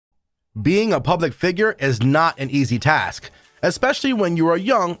Being a public figure is not an easy task, especially when you are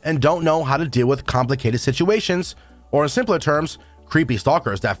young and don't know how to deal with complicated situations, or in simpler terms, creepy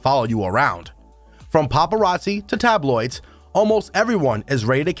stalkers that follow you around. From paparazzi to tabloids, almost everyone is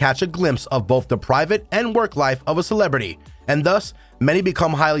ready to catch a glimpse of both the private and work life of a celebrity, and thus, many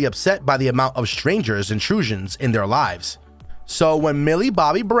become highly upset by the amount of strangers' intrusions in their lives. So when Millie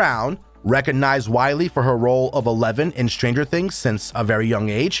Bobby Brown, recognized widely for her role of Eleven in Stranger Things since a very young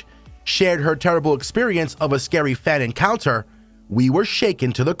age, shared her terrible experience of a scary fan encounter, we were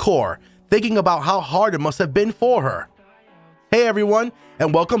shaken to the core, thinking about how hard it must have been for her. Hey everyone,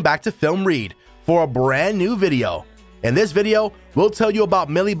 and welcome back to Film Read for a brand new video. In this video, we'll tell you about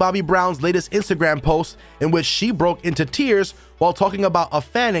Millie Bobby Brown's latest Instagram post in which she broke into tears while talking about a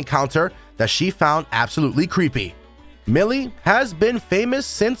fan encounter that she found absolutely creepy. Millie has been famous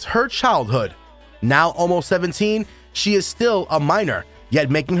since her childhood. Now almost 17, she is still a minor, yet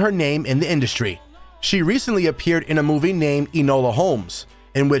making her name in the industry. She recently appeared in a movie named Enola Holmes,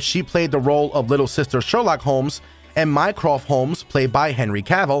 in which she played the role of little sister Sherlock Holmes, and Mycroft Holmes played by Henry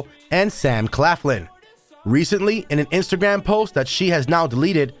Cavill and Sam Claflin. Recently, in an Instagram post that she has now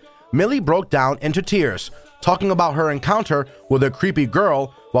deleted, Millie broke down into tears, talking about her encounter with a creepy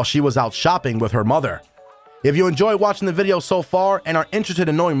girl while she was out shopping with her mother. If you enjoyed watching the video so far and are interested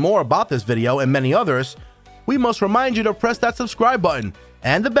in knowing more about this video and many others, we must remind you to press that subscribe button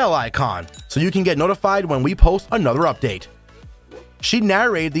and the bell icon so you can get notified when we post another update. She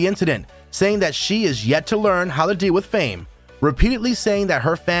narrated the incident, saying that she is yet to learn how to deal with fame, repeatedly saying that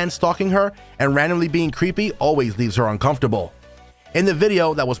her fans stalking her and randomly being creepy always leaves her uncomfortable. In the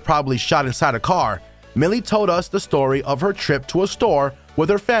video that was probably shot inside a car, Millie told us the story of her trip to a store with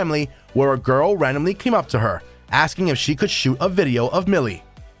her family where a girl randomly came up to her, asking if she could shoot a video of Millie.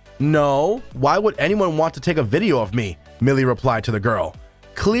 "No, why would anyone want to take a video of me?" Millie replied to the girl,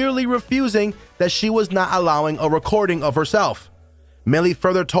 clearly refusing that she was not allowing a recording of herself. Millie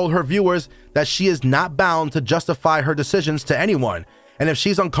further told her viewers that she is not bound to justify her decisions to anyone, and if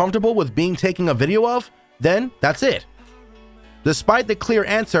she's uncomfortable with being taken a video of, then that's it. Despite the clear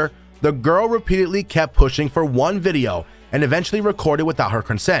answer, the girl repeatedly kept pushing for one video and eventually recorded without her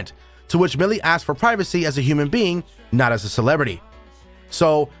consent, to which Millie asked for privacy as a human being, not as a celebrity.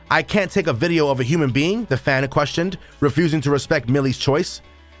 "So, I can't take a video of a human being?" the fan questioned, refusing to respect Millie's choice.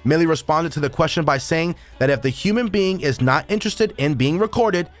 Millie responded to the question by saying that if the human being is not interested in being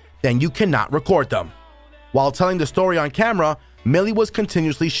recorded, then you cannot record them. While telling the story on camera, Millie was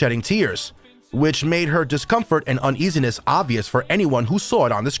continuously shedding tears, which made her discomfort and uneasiness obvious for anyone who saw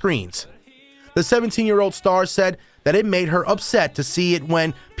it on the screens. The 17-year-old star said that it made her upset to see it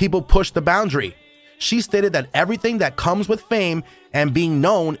when people push the boundary. She stated that everything that comes with fame and being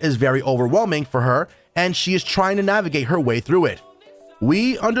known is very overwhelming for her, and she is trying to navigate her way through it.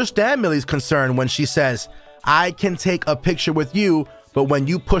 "We understand Millie's concern when she says, 'I can take a picture with you, but when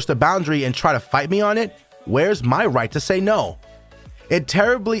you push the boundary and try to fight me on it, where's my right to say no?' It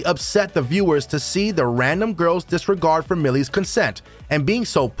terribly upset the viewers to see the random girl's disregard for Millie's consent and being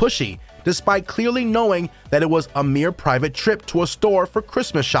so pushy, despite clearly knowing that it was a mere private trip to a store for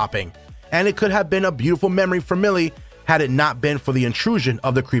Christmas shopping, and it could have been a beautiful memory for Millie had it not been for the intrusion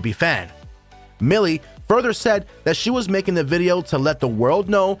of the creepy fan. Millie further said that she was making the video to let the world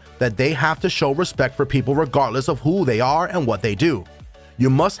know that they have to show respect for people regardless of who they are and what they do. "You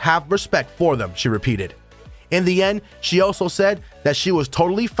must have respect for them," she repeated. In the end, she also said that she was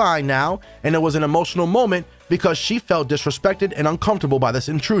totally fine now, and it was an emotional moment because she felt disrespected and uncomfortable by this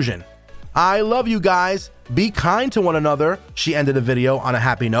intrusion. "I love you guys. Be kind to one another," she ended the video on a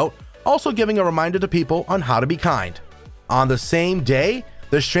happy note, also giving a reminder to people on how to be kind. On the same day,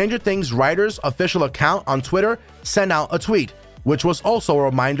 the Stranger Things writer's official account on Twitter sent out a tweet, which was also a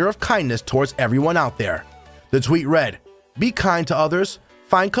reminder of kindness towards everyone out there. The tweet read, "Be kind to others,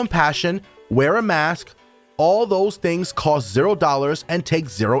 find compassion, wear a mask. All those things cost $0 and take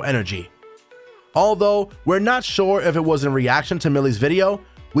zero energy." Although we're not sure if it was in reaction to Millie's video,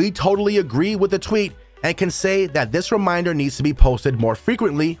 we totally agree with the tweet and can say that this reminder needs to be posted more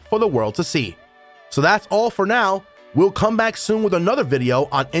frequently for the world to see. So that's all for now. We'll come back soon with another video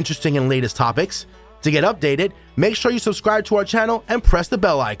on interesting and latest topics. To get updated, make sure you subscribe to our channel and press the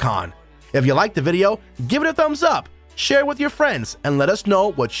bell icon. If you liked the video, give it a thumbs up, share it with your friends, and let us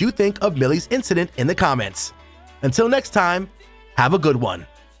know what you think of Millie's incident in the comments. Until next time, have a good one.